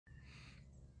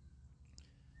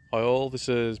Hi all, this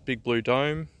is Big Blue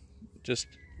Dome, just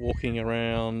walking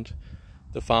around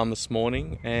the farm this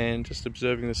morning and just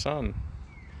observing the sun.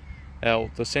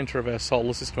 The centre of our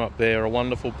solar system up there, a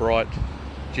wonderful bright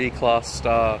G-class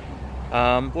star.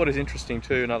 What is interesting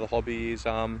too, another hobby, is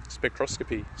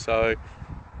spectroscopy. So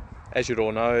as you'd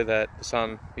all know, that the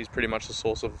sun is pretty much the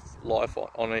source of life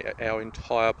on our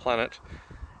entire planet,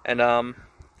 and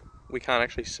we can't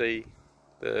actually see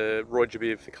the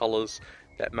the colours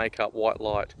that make up white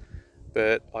light.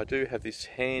 But I do have this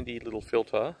handy little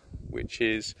filter, which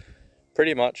is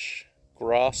pretty much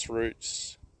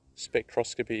grassroots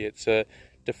spectroscopy. It's a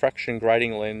diffraction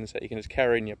grating lens that you can just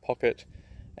carry in your pocket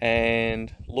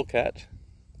and look at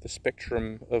the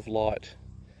spectrum of light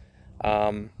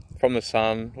from the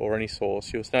sun or any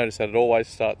source. You'll notice that it always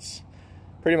starts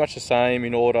pretty much the same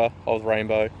in order of the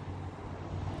rainbow.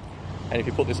 And if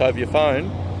you put this over your phone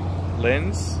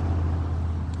lens,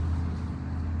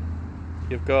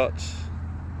 can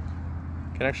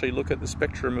actually look at the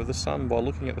spectrum of the sun while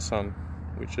looking at the sun,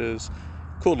 which is a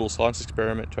cool little science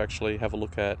experiment to actually have a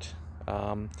look at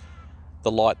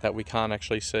the light that we can't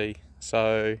actually see.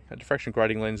 So a diffraction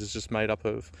grating lens is just made up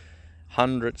of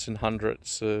hundreds and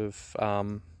hundreds of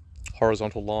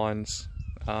horizontal lines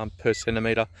per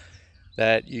centimetre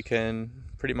that you can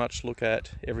pretty much look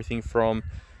at everything from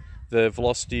the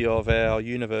velocity of our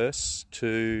universe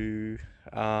to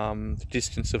the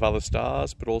distance of other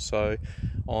stars, but also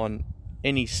on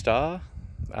any star,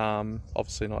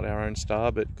 obviously not our own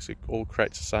star, but because it all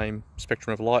creates the same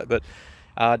spectrum of light, but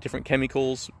different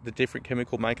chemicals, the different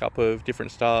chemical makeup of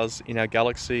different stars in our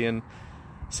galaxy, and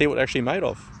see what they're actually made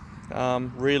of.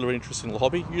 Really interesting little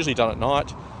hobby, usually done at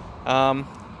night. I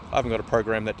haven't got a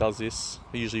program that does this.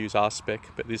 I usually use RSpec,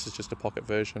 but this is just a pocket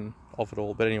version of it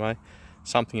all. But anyway,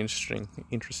 something interesting.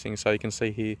 So you can see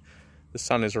here, the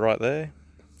sun is right there,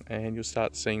 and you'll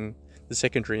start seeing the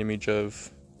secondary image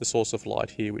of the source of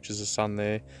light here, which is the sun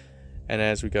there. And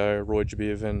as we go, Roy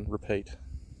Jabiv and repeat.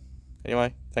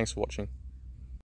 Anyway, thanks for watching.